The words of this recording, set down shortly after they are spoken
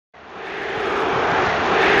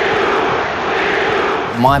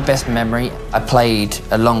My best memory, I played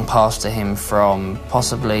a long pass to him from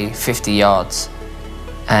possibly 50 yards,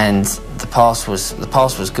 and the pass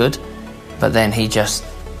was good, but then he just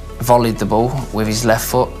volleyed the ball with his left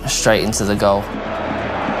foot straight into the goal.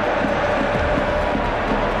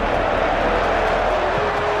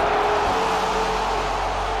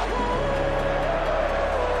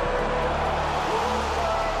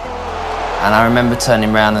 And I remember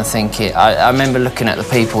turning around and thinking, I remember looking at the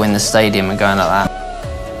people in the stadium and going like that.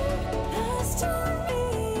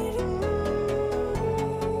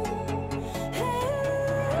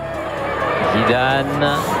 Zidane.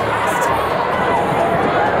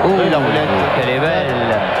 Oh, la roulette. Qu'elle est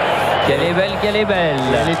belle. Qu'elle est belle, qu'elle est belle.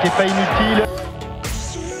 Elle n'était pas inutile.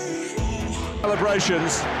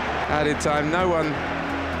 Celebrations. Added time. No one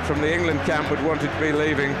from the England camp would want to be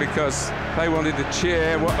leaving because they wanted to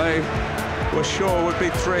cheer what they were sure would be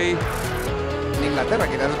 3. En Inglaterra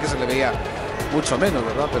quizás es que se le veía mucho menos,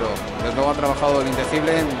 ¿verdad? Pero desde luego ha trabajado el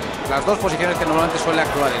indecible en las dos posiciones que normalmente suele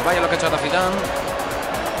actuar. Vaya lo que ha hecho Zidane.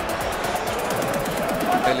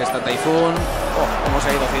 Él está Taifún. Oh, cómo se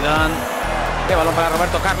ha ido Zidane. Qué balón para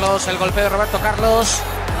Roberto Carlos. El golpeo de Roberto Carlos.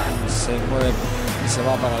 Se mueve y se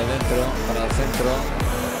va para adentro, para el centro.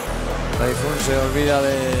 Taifún se olvida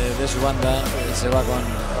de su banda y se va con él.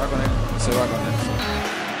 Se va con él.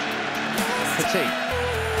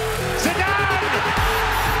 Zidane!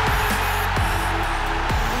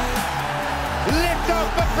 Lift off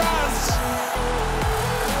for France!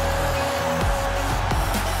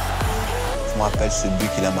 Je me rappelle ce but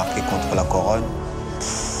qu'il a marqué contre la Corogne.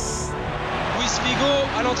 Luis Figo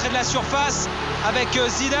à l'entrée de la surface avec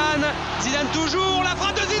Zidane. Zidane toujours, la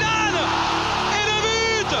frappe de Zidane! Et le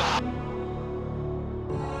but!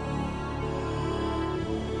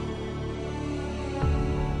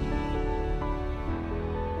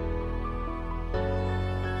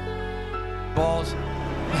 Balls,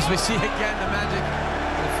 as we see again the magic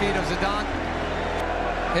at the feet of Zidane.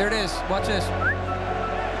 Here it is, watch this.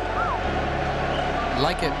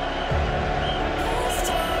 Like it.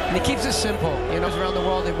 And he keeps it simple. You know, around the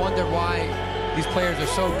world they wonder why these players are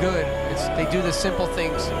so good. They do the simple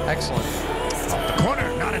things excellent. Off the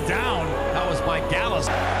corner, not a down. That was Mike Dallas.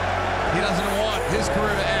 He doesn't want his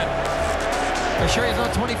career to end. I'm sure he's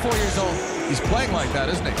not 24 years old. He's playing like that,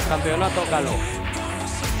 isn't he? Campeonato Galo.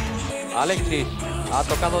 Alexis ha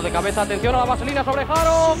tocado de cabeza, atención a la vaselina sobre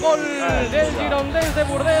Jaro, gol del Girondins de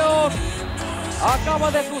Burdeos.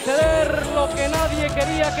 Acaba de suceder lo que nadie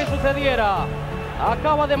quería que sucediera.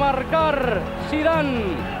 Acaba de marcar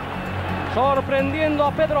Zidane, sorprendiendo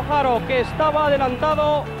a Pedro Jaro, que estaba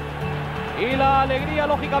adelantado, y la alegría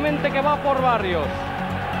lógicamente que va por barrios.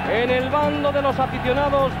 En el bando de los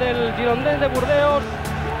aficionados del Girondins de Burdeos,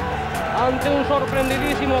 ante un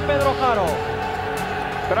sorprendidísimo Pedro Jaro.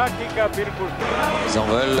 Ils en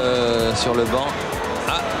veulent sur le banc.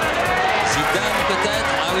 Ah, Zidane peut-être.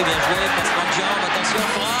 Ah oui, bien joué, passement de jambe, attention,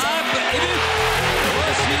 frappe, et but. Oh,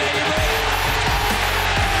 celui-là il est bon.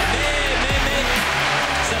 Mais,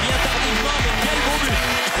 ça vient tardivement, mais quel beau but.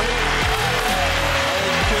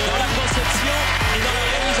 Dans la conception et dans la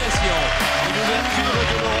réalisation. Une ouverture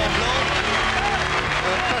de Laurent Blanc.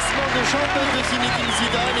 Un passement de jambe de Zinedine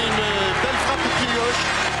Zidane et une belle frappe pied gauche.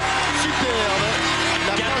 Superbe.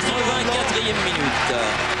 84e minute.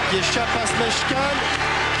 Qui échappe à Smeshkan.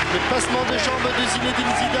 Le passement de jambes de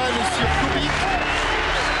Zinedine Zidane sur Kubik.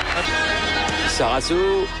 Sarasso,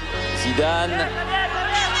 Zidane.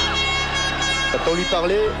 Quand on lui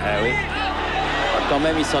parlait. Ah oui. Quand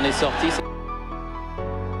même, il s'en est sorti.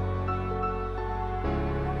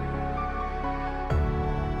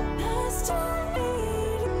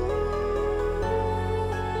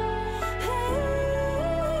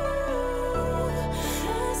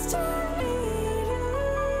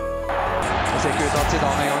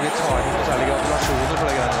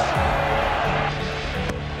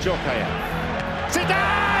 Zidane!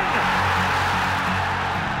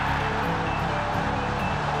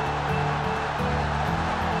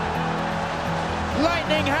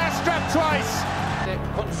 Lightning has struck twice.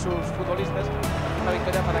 Con sus futbolistas, una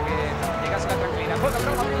victoria para que llegase la tranquilidad. Juega el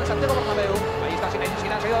Real Madrid en Santiago Bernabéu. Ahí está Zinedine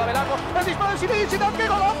Zidane, se ha ido de largo. El disparo de Zinedine Zidane, ¡qué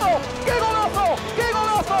golazo! ¡Qué golazo! ¡Qué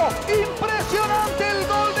golazo! Impresionante el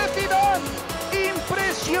gol de Zidane.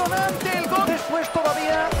 Impresionante el gol. Después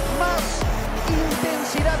todavía más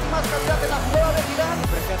intensidad y más calidad de la jugada de Zidane.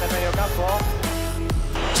 Presión del medio campo.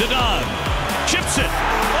 Zidane chips it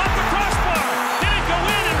off the crossbar. Did it go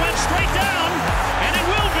in and went straight down? And it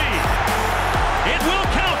will be. It will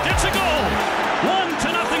count. It's a goal.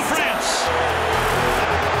 1-0 France.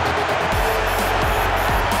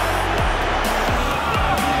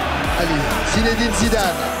 Allez, Zinedine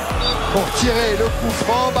Zidane. pour tirer le coup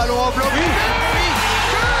franc, ballon en bloc.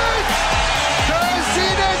 But de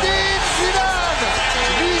Zinedine Zidane.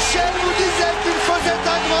 Michel vous disait qu'il faisait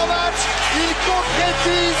un grand match. Il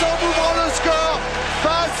concrétise en ouvrant le score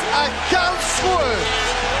face à Karlsruhe.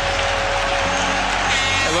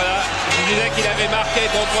 Et voilà, je vous disais qu'il avait marqué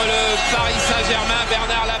contre le Paris Saint-Germain.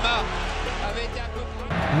 Bernard Lama avait été un peu...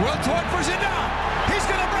 Well, for Zidane. He's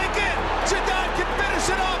going to break in.